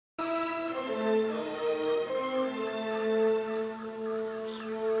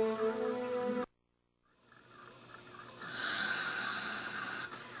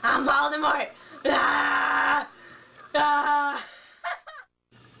Voldemort! Ah! Ah!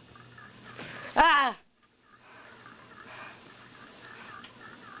 Ah!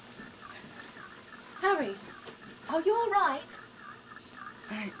 Harry, are you all right?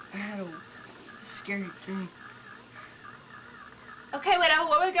 I had a scary dream. Okay, wait,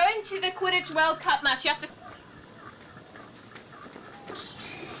 we're going to the Quidditch World Cup match. You have to...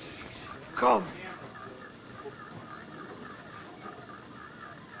 Come.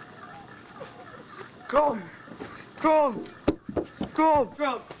 Come. Come. Come.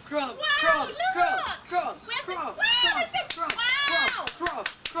 Come. Come. Wow, look! Come. We have to... Come. Wow, it's a... Come. Wow! Come.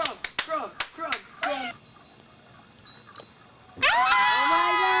 Come. Come. Come. Come. Ah!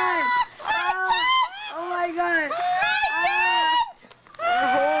 Oh my God! Ah! Oh my God! Ah! Our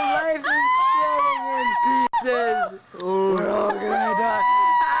whole life is shedding in pieces. We're all gonna die.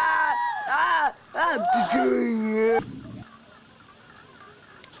 Ah! Ah!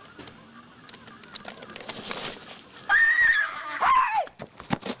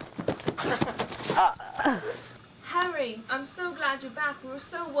 Ah! Harry, I'm so glad you're back. We were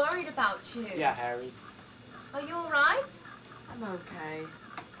so worried about you. Yeah, Harry. Are you all right? I'm okay.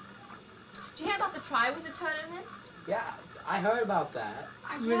 Did you hear about the Triwizard tournament? Yeah, I heard about that.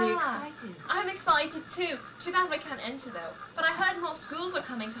 I'm really excited. I'm excited too. Too bad I can't enter though. But I heard more schools are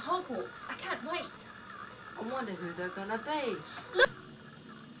coming to Hogwarts. I can't wait. I wonder who they're gonna be. Look.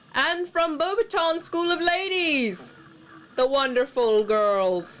 And from Beauxbaton School of Ladies, the wonderful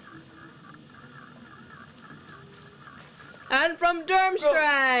girls. And from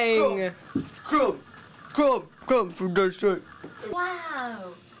Durmstrang. Come from Durmstrang.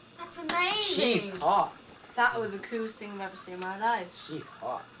 Wow, that's amazing. She's hot. That was the coolest thing I've ever seen in my life. She's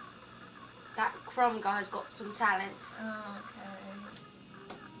hot. That Crumb guy's got some talent. Oh,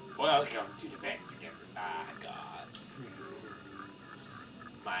 okay. Welcome to the Mexican gods.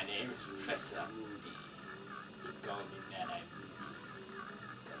 My name is Professor Moody. You call me Nana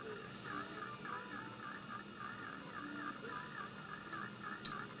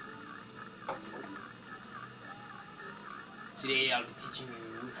Today I'll be teaching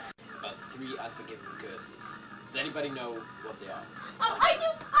you about the 3 unforgiven curses. Does anybody know what they are? Oh, I do.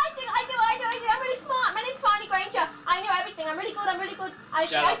 I'm really smart. My name's Fanny Granger. I know everything. I'm really good.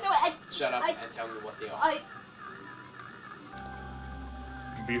 Shut up. I And tell me what they are.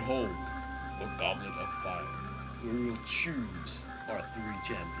 Behold, the Goblet of Fire. We will choose our 3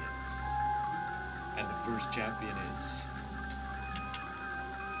 champions. And the first champion is...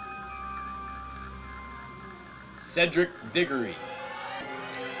 Cedric Diggory.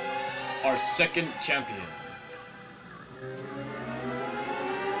 Our second champion.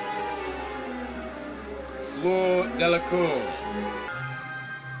 Fleur Delacour.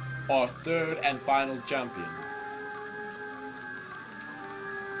 Our third and final champion.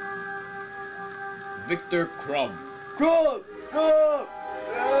 Victor Crumb.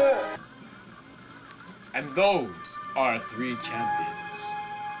 And those are 3 champions.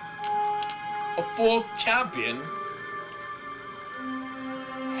 A 4th champion,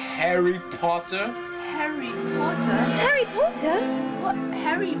 Harry Potter. Harry Potter? Harry Potter? What?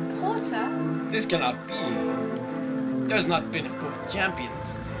 Harry Potter? This cannot be. There's not been a 4th champion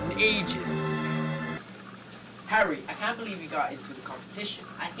in ages. Harry, I can't believe you got into the competition.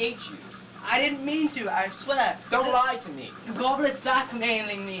 I hate you. I didn't mean to, I swear. Don't lie to me. The Goblet's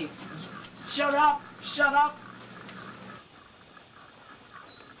blackmailing me. Shut up! Shut up!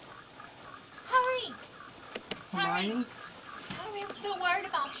 Harry. Hermione? Harry, I'm so worried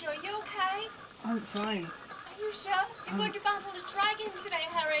about you. Are you okay? I'm fine. Are you sure? You're going to battle the dragon today,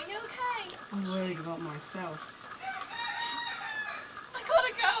 Harry. Are you okay? I'm worried about myself. I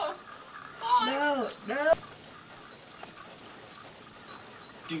gotta go. Bye. No!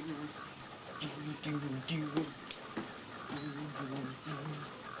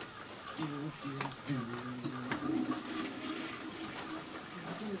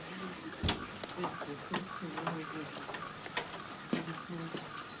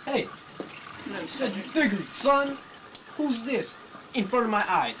 Hey! No, Cedric Diggory, son! Who's this? In front of my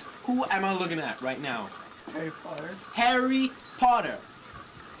eyes. Who am I looking at right now? Harry Potter. Harry Potter.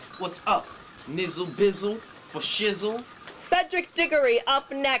 What's up? Nizzle bizzle for shizzle. Cedric Diggory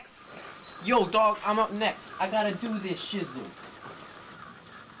up next. Yo, dog, I'm up next. I gotta do this shizzle.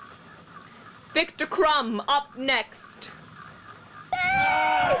 Victor Crumb up next.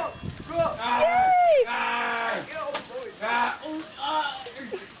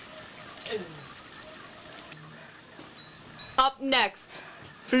 Up next,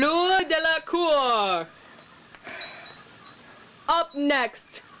 Fleur Delacour. Up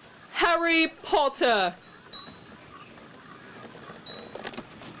next, Harry Potter.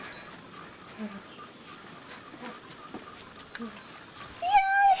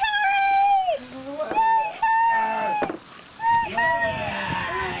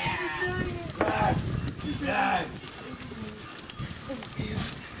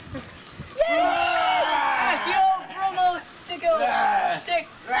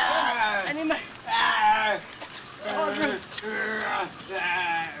 Cedric! I need my...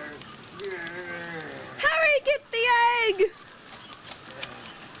 Harry, get the egg!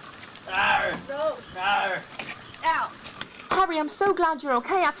 No. Ow. Harry, I'm so glad you're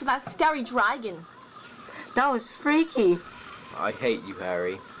okay after that scary dragon. That was freaky. I hate you,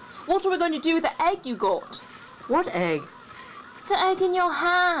 Harry. What are we going to do with the egg you got? What egg? The egg in your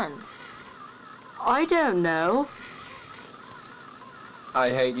hand. I don't know. I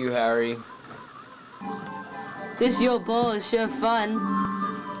hate you, Harry. This your ball is sure fun.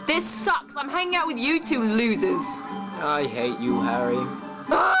 This sucks. I'm hanging out with you two losers. I hate you, Harry.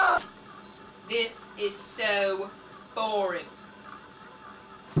 Ah! This is so boring.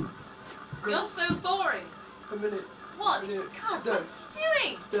 You're so boring. A minute. What? A minute. God, Dance. what are you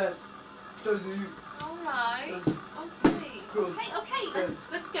doing? Dance. Those are you. Alright. Dance. Okay. Go. Okay, Dance.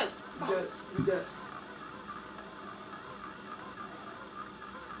 let's go. You got it. You got it.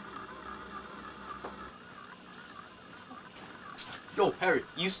 Yo, Harry,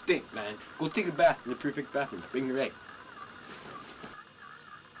 you stink, man. Go take a bath in the perfect bathroom. Bring your egg.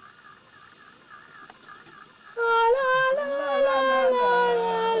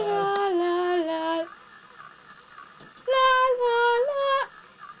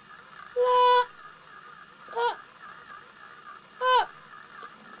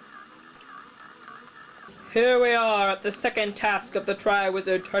 Here we are at the second task of the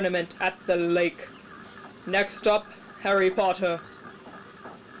Triwizard Tournament at the lake. Next up, Harry Potter.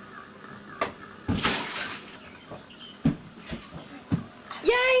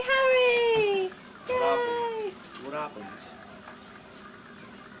 Yay, Harry! Yay! What happened?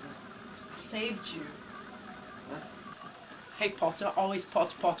 Saved you. Hey, Potter, always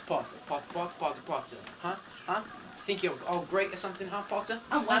Potter, Potter, Potter, Potter, Potter, Potter, Potter. Huh? Huh? Think you're all great or something, huh, Potter?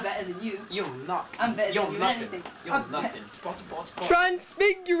 I'm way better than you. You're not. I'm better You're than you in nothing. anything. You're I'm nothing. Potter, Potter, Potter.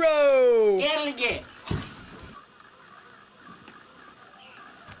 Transfiguro! Yeah.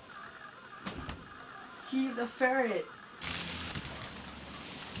 He's a ferret.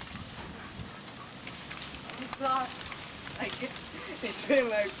 He's lost. It's been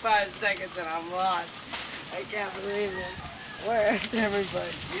like 5 seconds and I'm lost. I can't believe it. Where is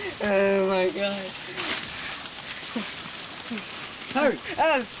everybody? Oh my god. Harry.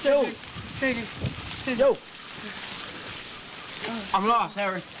 I'm so... Yo. I'm lost,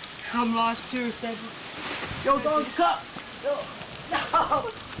 Harry. I'm lost too, Cedric. Yo, dog, the cup. No. No.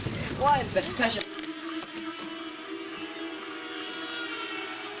 One. Let's touch it.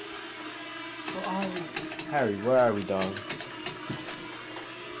 Where are we? Harry, where are we, dog?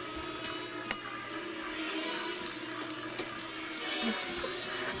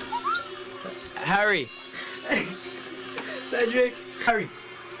 Harry! Cedric. Harry.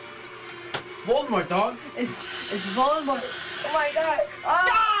 It's Voldemort, dog. It's Voldemort. Oh my god.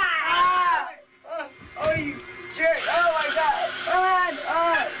 Ah! Oh, you jerk. Oh my god. Oh man.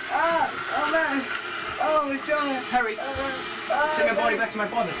 Oh man. Oh, it's Jonah. Harry. Take my body back to my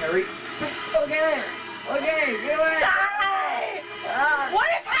father, Harry. Okay. Get away. Die! What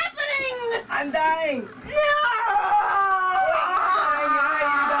is happening? I'm dying. No!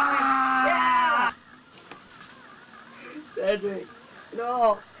 You're dying. Yeah. Cedric.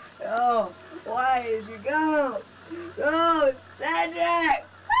 No. Why did you go? No, Cedric.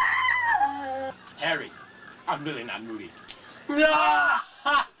 Harry, I'm really not moody. No!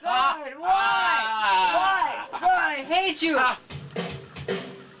 God, why? God, I hate you.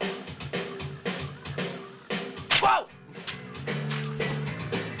 Whoa!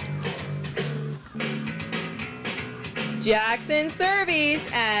 Jackson Servies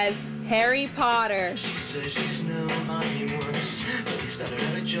as Harry Potter. She says she's known money worse, but started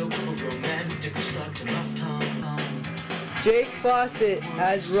out a joke of a romantic start to love Tom. Jake Fawcett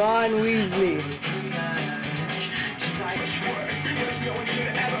as Ron Weasley. Tonight was worse, because no one should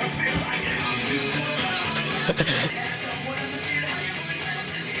ever feel like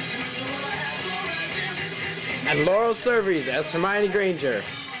And Laurel Servies as Hermione Granger.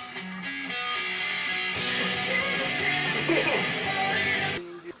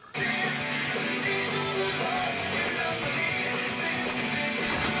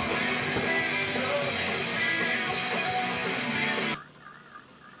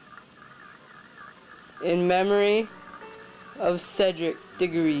 In memory of Cedric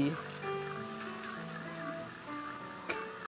Diggory.